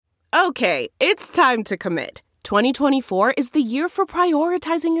Okay, it's time to commit. 2024 is the year for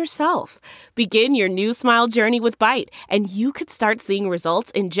prioritizing yourself. Begin your new smile journey with Byte, and you could start seeing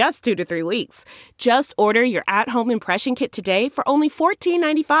results in just 2 to 3 weeks. Just order your at-home impression kit today for only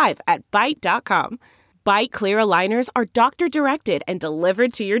 $14.95 at Byte.com. Byte Clear aligners are doctor-directed and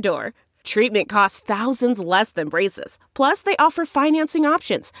delivered to your door. Treatment costs thousands less than braces. Plus, they offer financing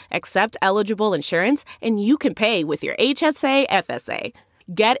options, accept eligible insurance, and you can pay with your HSA, FSA.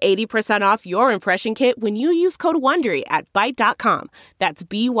 Get 80% off your impression kit when you use code WONDERY at Byte.com. That's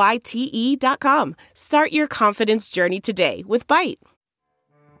BYTE.com. Start your confidence journey today with Byte.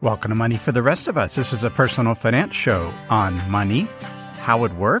 Welcome to Money for the Rest of Us. This is a personal finance show on money, how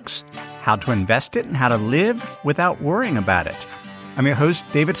it works, how to invest it, and how to live without worrying about it. I'm your host,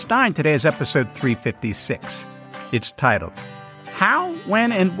 David Stein. Today is episode 356. It's titled, How,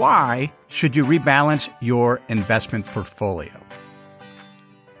 When, and Why Should You Rebalance Your Investment Portfolio?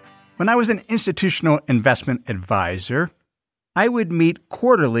 When I was an institutional investment advisor, I would meet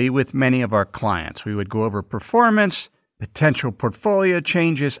quarterly with many of our clients. We would go over performance, potential portfolio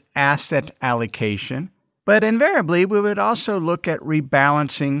changes, asset allocation, but invariably we would also look at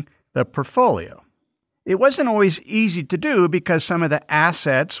rebalancing the portfolio. It wasn't always easy to do because some of the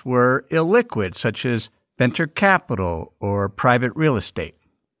assets were illiquid, such as venture capital or private real estate.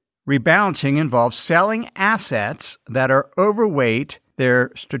 Rebalancing involves selling assets that are overweight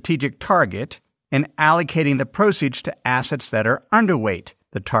their strategic target and allocating the proceeds to assets that are underweight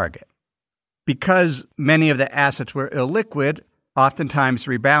the target. Because many of the assets were illiquid, oftentimes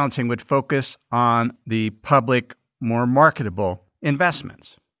rebalancing would focus on the public, more marketable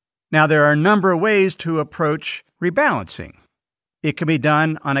investments. Now, there are a number of ways to approach rebalancing. It can be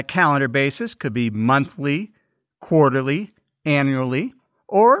done on a calendar basis, could be monthly, quarterly, annually,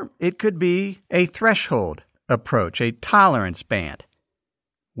 or it could be a threshold approach, a tolerance band.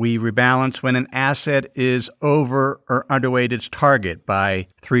 We rebalance when an asset is over or underweight its target by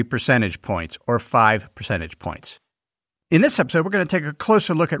 3 percentage points or 5 percentage points. In this episode, we're going to take a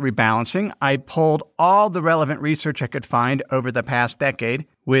closer look at rebalancing. I pulled all the relevant research I could find over the past decade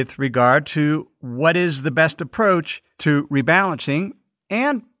with regard to what is the best approach to rebalancing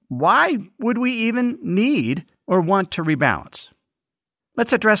and why would we even need or want to rebalance.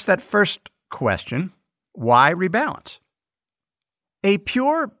 Let's address that first question. Why rebalance? A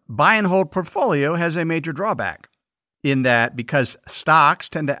pure buy and hold portfolio has a major drawback in that because stocks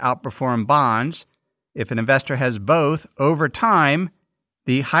tend to outperform bonds, if an investor has both, over time,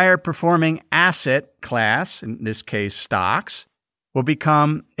 the higher performing asset class, in this case stocks, will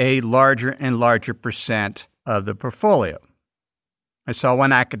become a larger and larger percent of the portfolio. I saw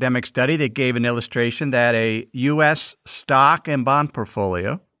one academic study that gave an illustration that a U.S. stock and bond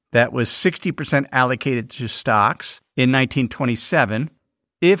portfolio that was 60% allocated to stocks in 1927,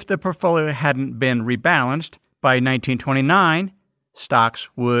 if the portfolio hadn't been rebalanced, by 1929, stocks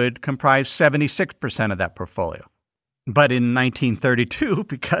would comprise 76% of that portfolio. But in 1932,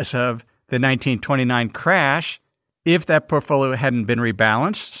 because of the 1929 crash, if that portfolio hadn't been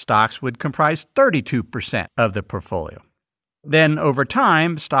rebalanced, stocks would comprise 32% of the portfolio. Then over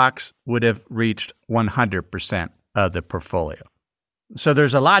time, stocks would have reached 100% of the portfolio. So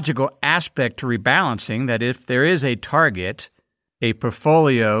there's a logical aspect to rebalancing that if there is a target, a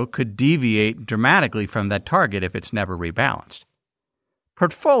portfolio could deviate dramatically from that target if it's never rebalanced.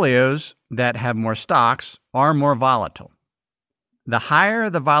 Portfolios that have more stocks are more volatile. The higher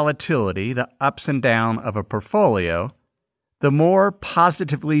the volatility, the ups and downs of a portfolio, the more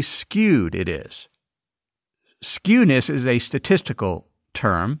positively skewed it is. Skewness is a statistical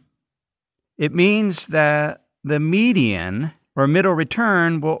term. It means that the median or middle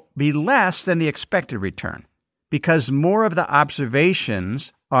return will be less than the expected return because more of the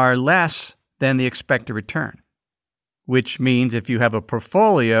observations are less than the expected return, which means if you have a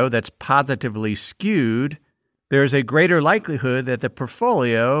portfolio that's positively skewed, there's a greater likelihood that the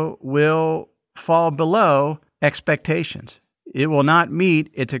portfolio will fall below expectations. It will not meet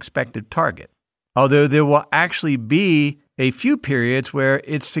its expected target, although there will actually be a few periods where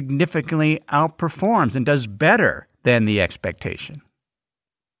it significantly outperforms and does better than the expectation.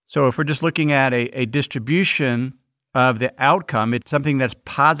 So if we're just looking at a distribution of the outcome, it's something that's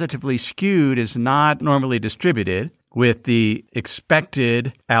positively skewed is not normally distributed, with the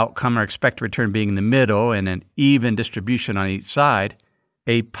expected outcome or expected return being in the middle and an even distribution on each side.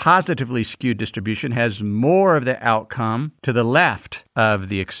 A positively skewed distribution has more of the outcome to the left of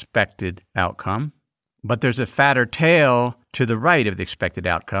the expected outcome, but there's a fatter tail to the right of the expected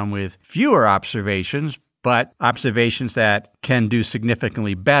outcome with fewer observations, but observations that can do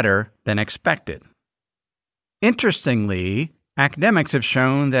significantly better than expected. Interestingly, academics have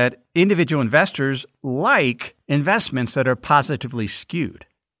shown that individual investors like investments that are positively skewed.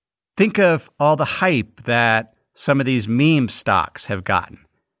 Think of all the hype that some of these meme stocks have gotten,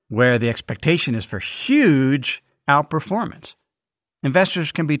 where the expectation is for huge outperformance.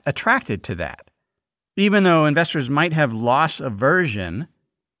 Investors can be attracted to that. Even though investors might have loss aversion,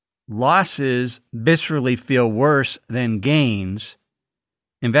 losses viscerally feel worse than gains.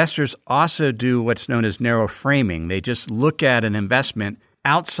 Investors also do what's known as narrow framing. They just look at an investment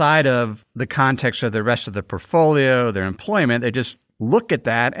outside of the context of the rest of the portfolio, their employment. They just look at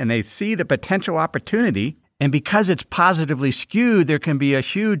that and they see the potential opportunity. And because it's positively skewed, there can be a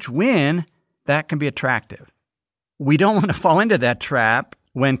huge win that can be attractive. We don't want to fall into that trap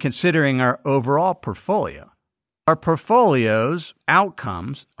when considering our overall portfolio. Our portfolio's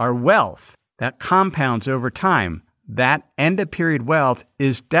outcomes, our wealth that compounds over time, that end-of-period wealth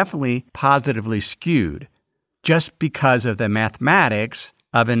is definitely positively skewed just because of the mathematics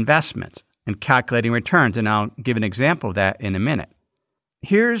of investments and calculating returns. And I'll give an example of that in a minute.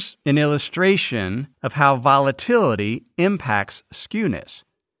 Here's an illustration of how volatility impacts skewness.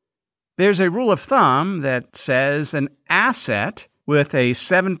 There's a rule of thumb that says an asset with a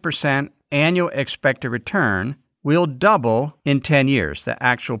 7% annual expected return will double in 10 years. The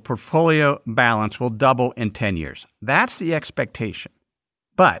actual portfolio balance will double in 10 years. That's the expectation.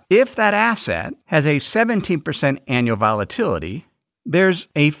 But if that asset has a 17% annual volatility, there's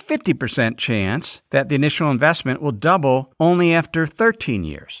a 50% chance that the initial investment will double only after 13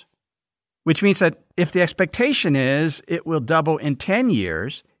 years, which means that if the expectation is it will double in 10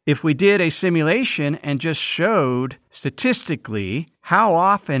 years, if we did a simulation and just showed statistically how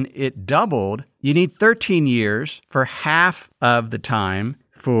often it doubled, you need 13 years for half of the time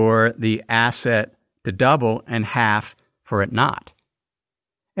for the asset to double and half for it not.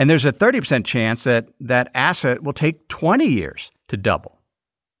 And there's a 30% chance that that asset will take 20 years to double.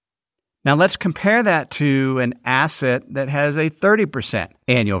 Now let's compare that to an asset that has a 30%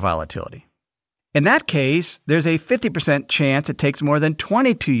 annual volatility. In that case, there's a 50% chance it takes more than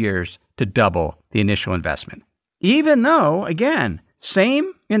 22 years to double the initial investment. Even though, again,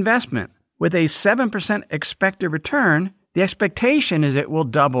 same investment with a 7% expected return, the expectation is it will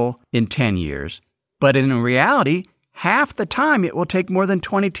double in 10 years. But in reality, half the time it will take more than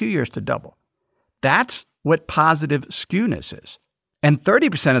 22 years to double. That's what positive skewness is. And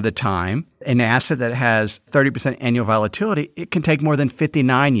 30% of the time, an asset that has 30% annual volatility, it can take more than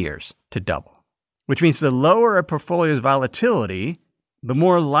 59 years to double. Which means the lower a portfolio's volatility, the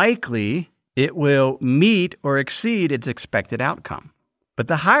more likely it will meet or exceed its expected outcome. But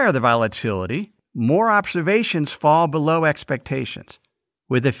the higher the volatility, more observations fall below expectations,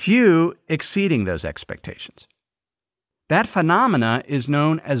 with a few exceeding those expectations. That phenomena is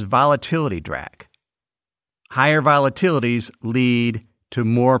known as volatility drag. Higher volatilities lead to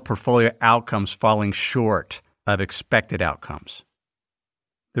more portfolio outcomes falling short of expected outcomes.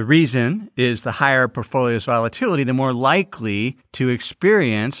 The reason is the higher a portfolio's volatility, the more likely to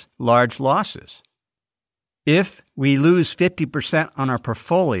experience large losses. If we lose 50% on our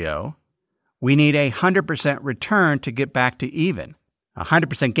portfolio, we need a 100% return to get back to even.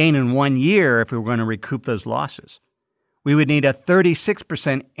 100% gain in 1 year if we were going to recoup those losses. We would need a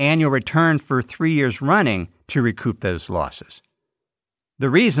 36% annual return for 3 years running to recoup those losses. The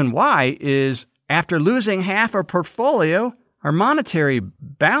reason why is after losing half our portfolio, our monetary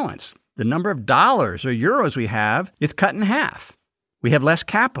balance, the number of dollars or euros we have, is cut in half. We have less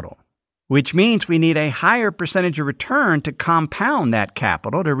capital, which means we need a higher percentage of return to compound that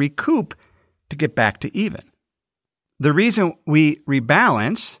capital to recoup to get back to even. The reason we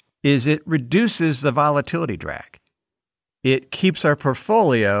rebalance is it reduces the volatility drag. It keeps our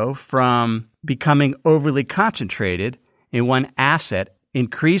portfolio from becoming overly concentrated in one asset,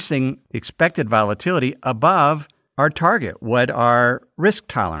 increasing expected volatility above our target, what our risk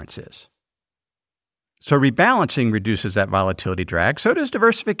tolerance is. So rebalancing reduces that volatility drag. So does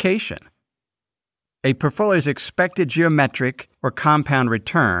diversification. A portfolio's expected geometric or compound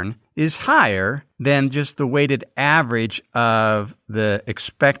return is higher than just the weighted average of the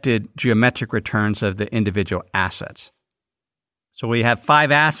expected geometric returns of the individual assets. So we have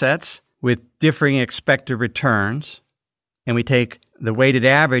 5 assets with differing expected returns, and we take the weighted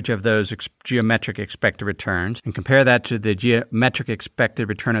average of those geometric expected returns and compare that to the geometric expected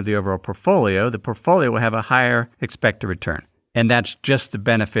return of the overall portfolio, the portfolio will have a higher expected return. And that's just the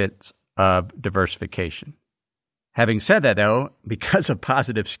benefits of diversification. Having said that, though, because of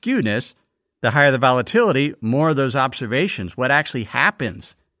positive skewness, the higher the volatility, more of those observations, what actually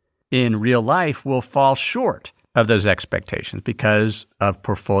happens in real life, will fall short of those expectations because of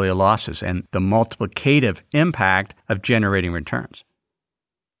portfolio losses and the multiplicative impact of generating returns.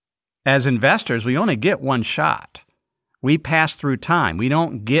 As investors, we only get one shot. We pass through time. We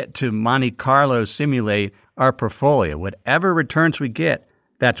don't get to Monte Carlo simulate our portfolio. Whatever returns we get,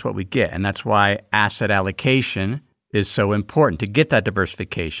 that's what we get. And that's why asset allocation is so important, to get that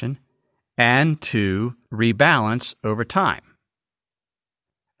diversification and to rebalance over time.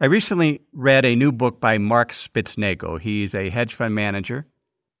 I recently read a new book by Mark Spitznagel. He's a hedge fund manager.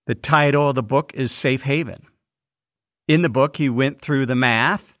 The title of the book is Safe Haven. In the book, he went through the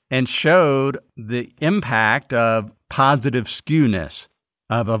math and showed the impact of positive skewness,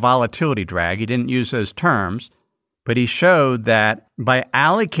 of a volatility drag. He didn't use those terms, but he showed that by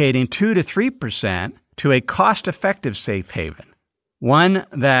allocating 2 to 3% to a cost-effective safe haven, one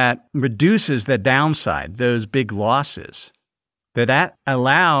that reduces the downside, those big losses, that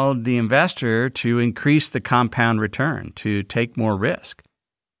allowed the investor to increase the compound return, to take more risk.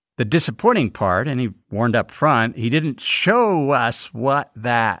 The disappointing part, and he warned up front, he didn't show us what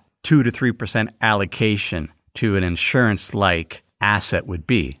that 2 to 3% allocation to an insurance-like asset would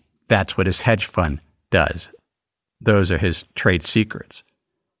be. That's what his hedge fund does. Those are his trade secrets.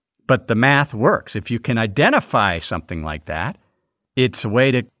 But the math works. If you can identify something like that, it's a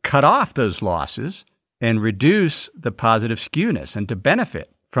way to cut off those losses and reduce the positive skewness and to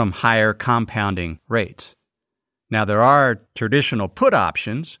benefit from higher compounding rates. Now, there are traditional put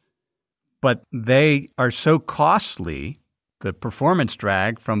options, but they are so costly, the performance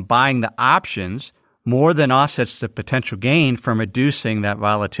drag from buying the options more than offsets the potential gain from reducing that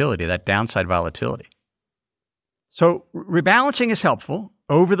volatility, that downside volatility. So rebalancing is helpful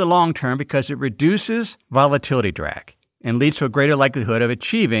over the long term because it reduces volatility drag and leads to a greater likelihood of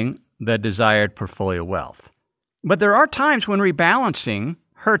achieving the desired portfolio wealth. But there are times when rebalancing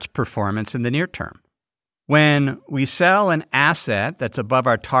hurts performance in the near term. When we sell an asset that's above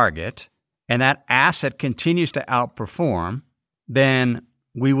our target and that asset continues to outperform, then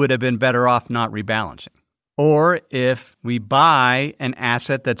we would have been better off not rebalancing. Or if we buy an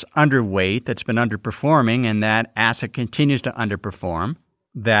asset that's underweight, that's been underperforming, and that asset continues to underperform,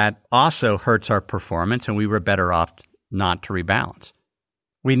 that also hurts our performance, and we were better off not to rebalance.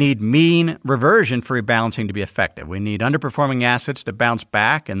 We need mean reversion for rebalancing to be effective. We need underperforming assets to bounce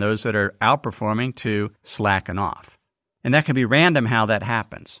back and those that are outperforming to slacken off. And that can be random how that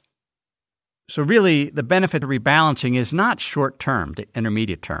happens. So really, the benefit of rebalancing is not short-term to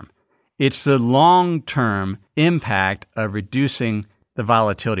intermediate term. It's the long-term impact of reducing the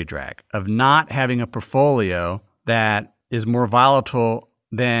volatility drag, of not having a portfolio that is more volatile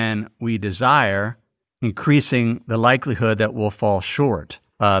than we desire, increasing the likelihood that we'll fall short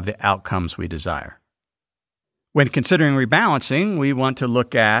of the outcomes we desire. When considering rebalancing, we want to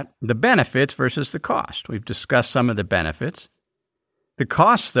look at the benefits versus the cost. We've discussed some of the benefits. The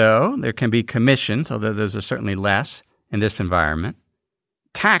costs, though, there can be commissions, although those are certainly less in this environment.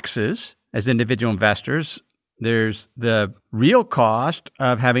 Taxes, as individual investors, there's the real cost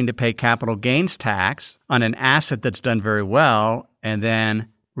of having to pay capital gains tax on an asset that's done very well and then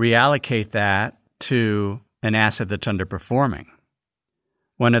reallocate that to an asset that's underperforming.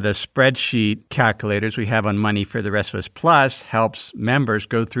 One of the spreadsheet calculators we have on Money for the Rest of Us Plus helps members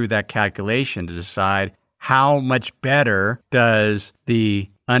go through that calculation to decide how much better does the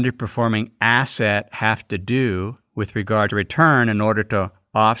underperforming asset have to do with regard to return in order to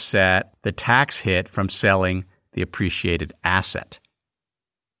offset the tax hit from selling the appreciated asset.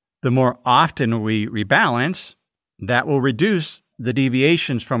 The more often we rebalance, that will reduce the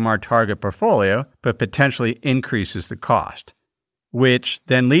deviations from our target portfolio, but potentially increases the cost, which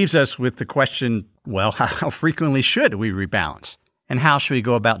then leaves us with the question, well, how frequently should we rebalance? And how should we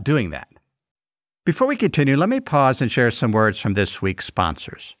go about doing that? Before we continue, let me pause and share some words from this week's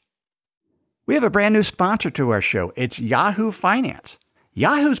sponsors. We have a brand new sponsor to our show. It's Yahoo Finance.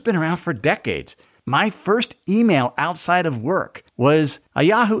 Yahoo's been around for decades. My first email outside of work was a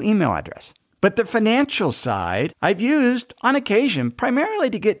Yahoo email address. But the financial side I've used on occasion primarily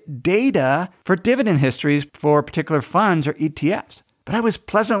to get data for dividend histories for particular funds or ETFs. But I was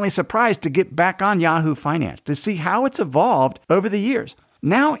pleasantly surprised to get back on Yahoo Finance to see how it's evolved over the years.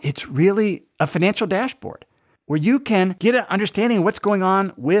 Now it's really a financial dashboard where you can get an understanding of what's going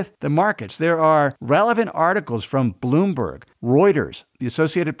on with the markets. There are relevant articles from Bloomberg, Reuters, the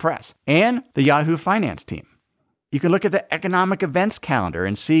Associated Press, and the Yahoo Finance team. You can look at the economic events calendar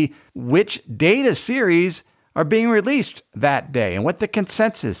and see which data series are being released that day and what the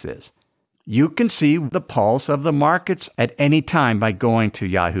consensus is. You can see the pulse of the markets at any time by going to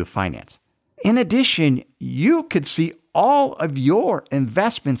Yahoo Finance. In addition, you could see all of your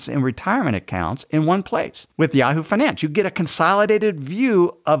investments in retirement accounts in one place. With Yahoo Finance, you get a consolidated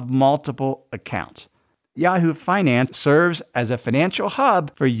view of multiple accounts. Yahoo Finance serves as a financial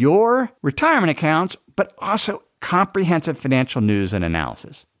hub for your retirement accounts, but also comprehensive financial news and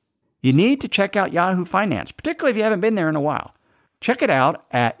analysis. You need to check out Yahoo Finance, particularly if you haven't been there in a while. Check it out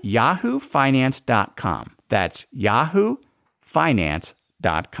at yahoofinance.com. That's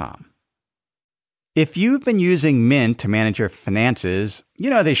yahoofinance.com. If you've been using Mint to manage your finances, you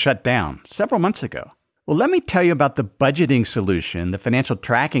know they shut down several months ago. Well, let me tell you about the budgeting solution, the financial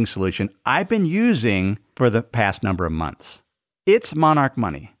tracking solution I've been using for the past number of months. It's Monarch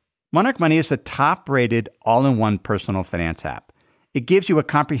Money. Monarch Money is the top-rated all-in-one personal finance app. It gives you a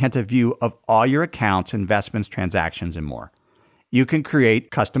comprehensive view of all your accounts, investments, transactions, and more. You can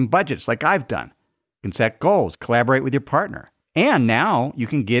create custom budgets like I've done. You can set goals, collaborate with your partner. And now you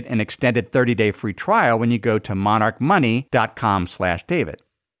can get an extended 30-day free trial when you go to monarchmoney.com/David.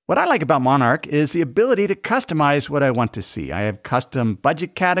 What I like about Monarch is the ability to customize what I want to see. I have custom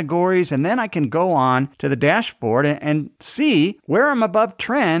budget categories, and then I can go on to the dashboard and see where I'm above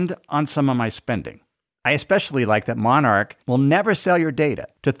trend on some of my spending. I especially like that Monarch will never sell your data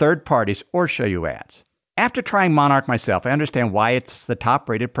to third parties or show you ads. After trying Monarch myself, I understand why it's the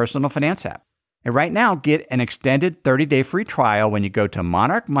top-rated personal finance app. And right now, get an extended 30-day free trial when you go to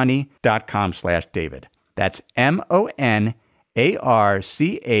monarchmoney.com/David. That's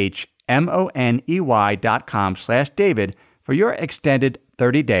monarchmoney.com/David for your extended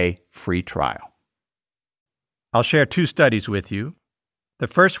 30-day free trial. I'll share two studies with you. The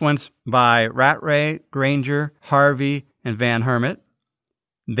first one's by Rattray, Granger, Harvey, and Van Hermit.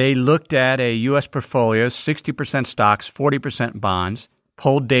 They looked at a U.S. portfolio, 60% stocks, 40% bonds,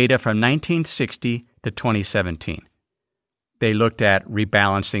 pulled data from 1960 to 2017. They looked at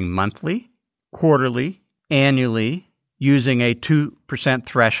rebalancing monthly, quarterly, annually, using a 2%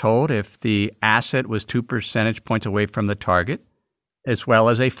 threshold if the asset was 2 percentage points away from the target, as well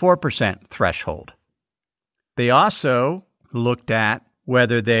as a 4% threshold. They also looked at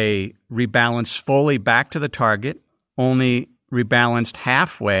whether they rebalanced fully back to the target, only rebalanced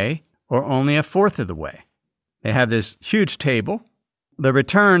halfway, or only a fourth of the way. They have this huge table. The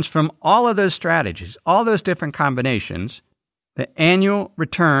returns from all of those strategies, all those different combinations, the annual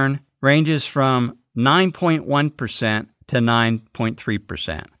return ranges from 9.1% to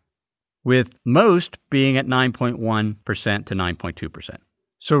 9.3%, with most being at 9.1% to 9.2%.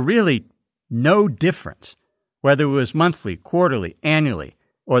 So really, no difference, whether it was monthly, quarterly, annually,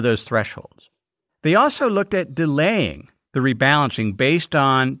 or those thresholds. They also looked at delaying the rebalancing based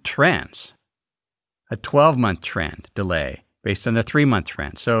on trends, a 12-month trend delay based on the 3-month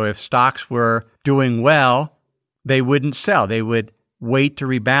trend. So if stocks were doing well, they wouldn't sell. They would wait to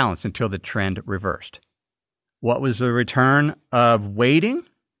rebalance until the trend reversed. What was the return of waiting?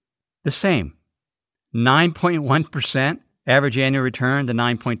 The same, 9.1% average annual return to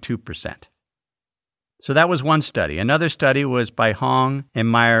 9.2%. So that was one study. Another study was by Hong and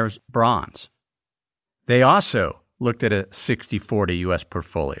Myers-Brons. They also looked at a 60-40 U.S.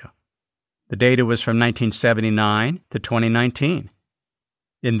 portfolio. The data was from 1979 to 2019.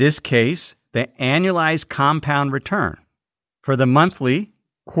 In this case, the annualized compound return for the monthly,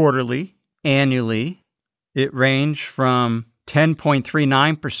 quarterly, annually, it ranged from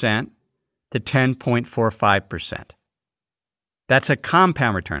 10.39% to 10.45%. That's a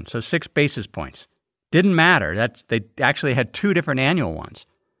compound return, so 6 basis points. Didn't matter. They actually had 2 different annual ones.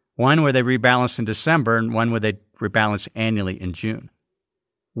 One where they rebalanced in December and one where they rebalanced annually in June.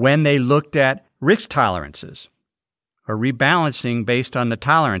 When they looked at risk tolerances or rebalancing based on the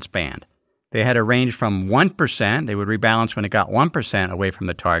tolerance band, they had a range from 1%, they would rebalance when it got 1% away from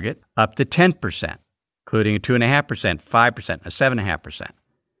the target, up to 10%, including a 2.5%, 5%, a 7.5%.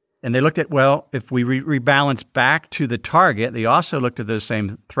 And they looked at, well, if we rebalance back to the target, they also looked at those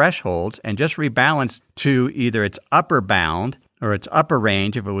same thresholds and just rebalanced to either its upper bound or its upper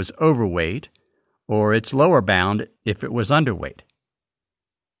range if it was overweight, or its lower bound if it was underweight.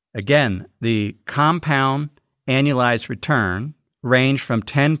 Again, the compound annualized return ranged from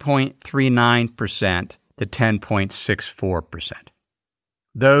 10.39% to 10.64%.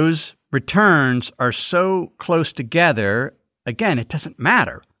 Those returns are so close together, again, it doesn't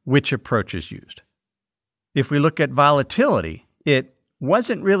matter which approach is used. If we look at volatility, it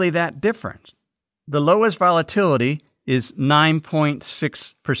wasn't really that different. The lowest volatility is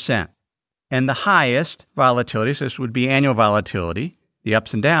 9.6%. And the highest volatility, so this would be annual volatility, the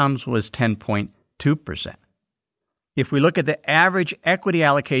ups and downs, was 10.2%. If we look at the average equity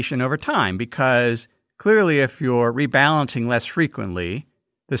allocation over time, because clearly if you're rebalancing less frequently,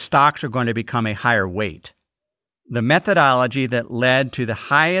 the stocks are going to become a higher weight. the methodology that led to the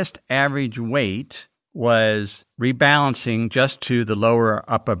highest average weight was rebalancing just to the lower or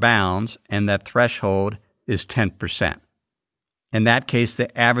upper bounds, and that threshold is 10%. In that case,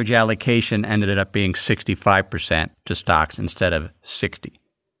 the average allocation ended up being 65% to stocks instead of 60%.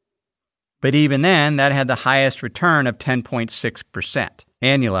 But even then, that had the highest return of 10.6%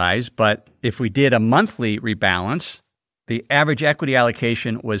 annualized. But if we did a monthly rebalance, the average equity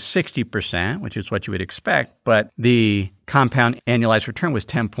allocation was 60%, which is what you would expect, but the compound annualized return was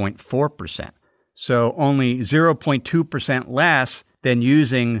 10.4%. So only 0.2% less than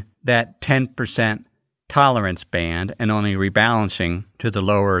using that 10% tolerance band and only rebalancing to the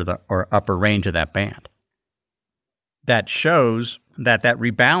lower or upper range of that band. That shows that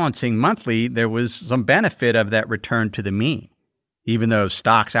rebalancing monthly, there was some benefit of that return to the mean. Even though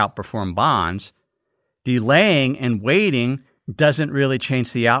stocks outperform bonds, delaying and waiting doesn't really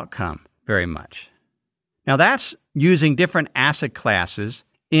change the outcome very much. Now, that's using different asset classes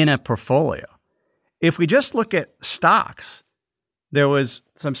in a portfolio. If we just look at stocks, there was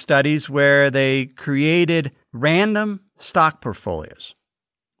some studies where they created random stock portfolios.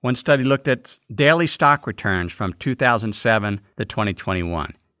 One study looked at daily stock returns from 2007 to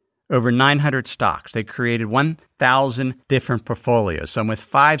 2021. Over 900 stocks. They created 1,000 different portfolios, some with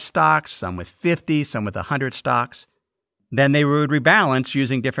 5 stocks, some with 50, some with 100 stocks. Then they would rebalance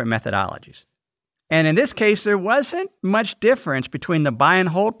using different methodologies. And in this case, there wasn't much difference between the buy and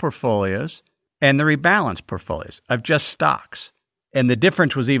hold portfolios and the rebalance portfolios of just stocks. And the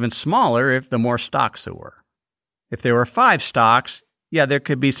difference was even smaller if the more stocks there were. If there were 5 stocks, yeah, there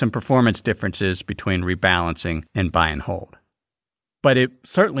could be some performance differences between rebalancing and buy and hold. But it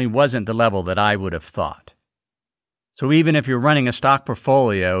certainly wasn't the level that I would have thought. So even if you're running a stock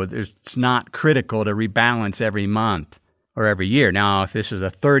portfolio, it's not critical to rebalance every month or every year. Now, if this is a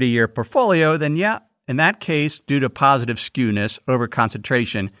 30-year portfolio, then yeah, in that case, due to positive skewness,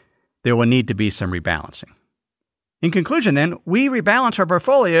 over-concentration, there will need to be some rebalancing. In conclusion, then, we rebalance our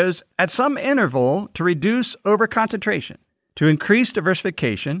portfolios at some interval to reduce over-concentration, to increase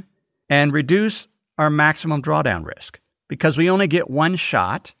diversification, and reduce our maximum drawdown risk. Because we only get one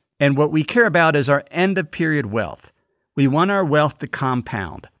shot, and what we care about is our end-of-period wealth. We want our wealth to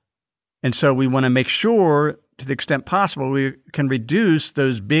compound. And so we want to make sure, to the extent possible, we can reduce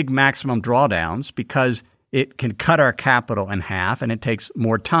those big maximum drawdowns because it can cut our capital in half, and it takes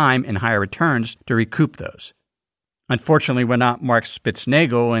more time and higher returns to recoup those. Unfortunately, we're not Mark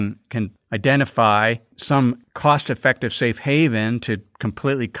Spitznagel and can identify some cost-effective safe haven to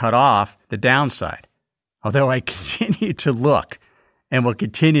completely cut off the downside. Although I continue to look and will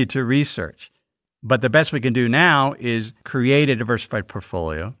continue to research. But the best we can do now is create a diversified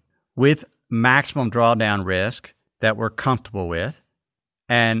portfolio with maximum drawdown risk that we're comfortable with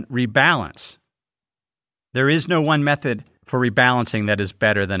and rebalance. There is no one method for rebalancing that is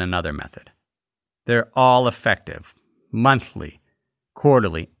better than another method. They're all effective. Monthly,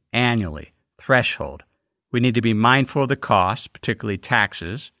 quarterly, annually, threshold. We need to be mindful of the costs, particularly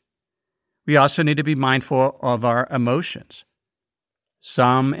taxes. We also need to be mindful of our emotions.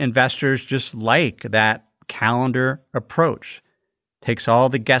 Some investors just like that calendar approach. Takes all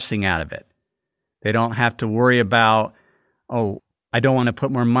the guessing out of it. They don't have to worry about, I don't want to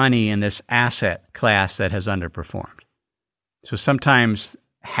put more money in this asset class that has underperformed. So sometimes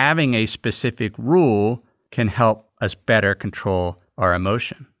having a specific rule can help us better control our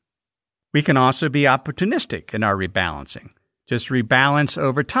emotion. We can also be opportunistic in our rebalancing. Just rebalance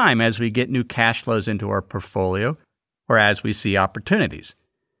over time as we get new cash flows into our portfolio or as we see opportunities.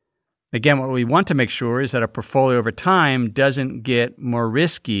 Again, what we want to make sure is that our portfolio over time doesn't get more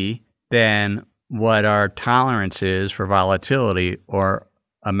risky than what our tolerance is for volatility or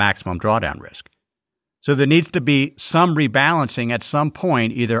a maximum drawdown risk. So there needs to be some rebalancing at some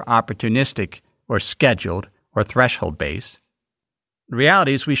point, either opportunistic or scheduled or threshold-based. The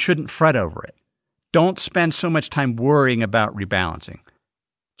reality is we shouldn't fret over it. Don't spend so much time worrying about rebalancing.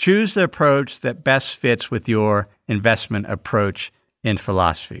 Choose the approach that best fits with your investment approach and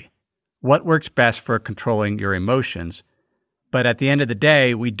philosophy. What works best for controlling your emotions? But at the end of the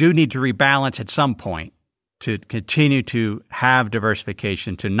day, we do need to rebalance at some point to continue to have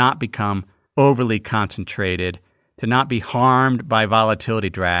diversification, to not become overly concentrated, to not be harmed by volatility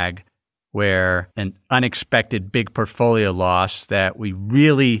drag, where an unexpected big portfolio loss that we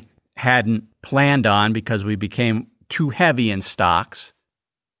really hadn't planned on because we became too heavy in stocks.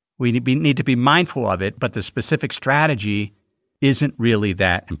 We need to be mindful of it, but the specific strategy isn't really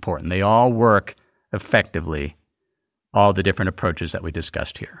that important. They all work effectively, all the different approaches that we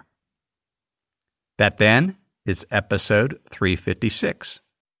discussed here. That then is episode 356.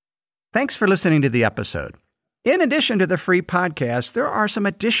 Thanks for listening to the episode. In addition to the free podcast, there are some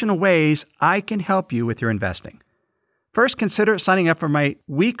additional ways I can help you with your investing. First, consider signing up for my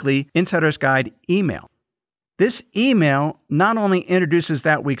weekly Insider's Guide email. This email not only introduces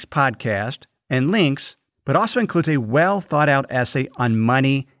that week's podcast and links, but also includes a well-thought-out essay on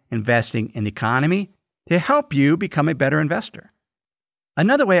money, investing, and the economy to help you become a better investor.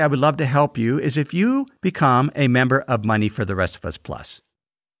 Another way I would love to help you is if you become a member of Money for the Rest of Us Plus.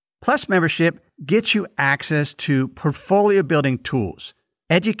 Plus membership gets you access to portfolio building tools,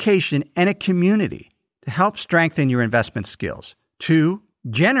 education, and a community to help strengthen your investment skills, to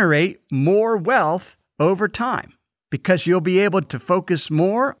generate more wealth over time, because you'll be able to focus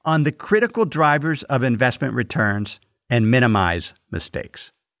more on the critical drivers of investment returns and minimize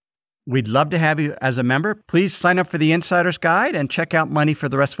mistakes. We'd love to have you as a member. Please sign up for the Insider's Guide and check out Money for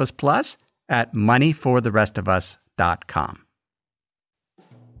the Rest of Us Plus at moneyfortherestofus.com.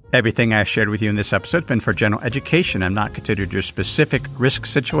 Everything I shared with you in this episode has been for general education and not considered your specific risk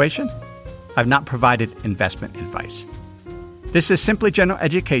situation. I've not provided investment advice. This is simply general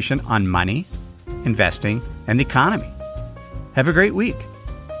education on money, investing, and the economy. Have a great week.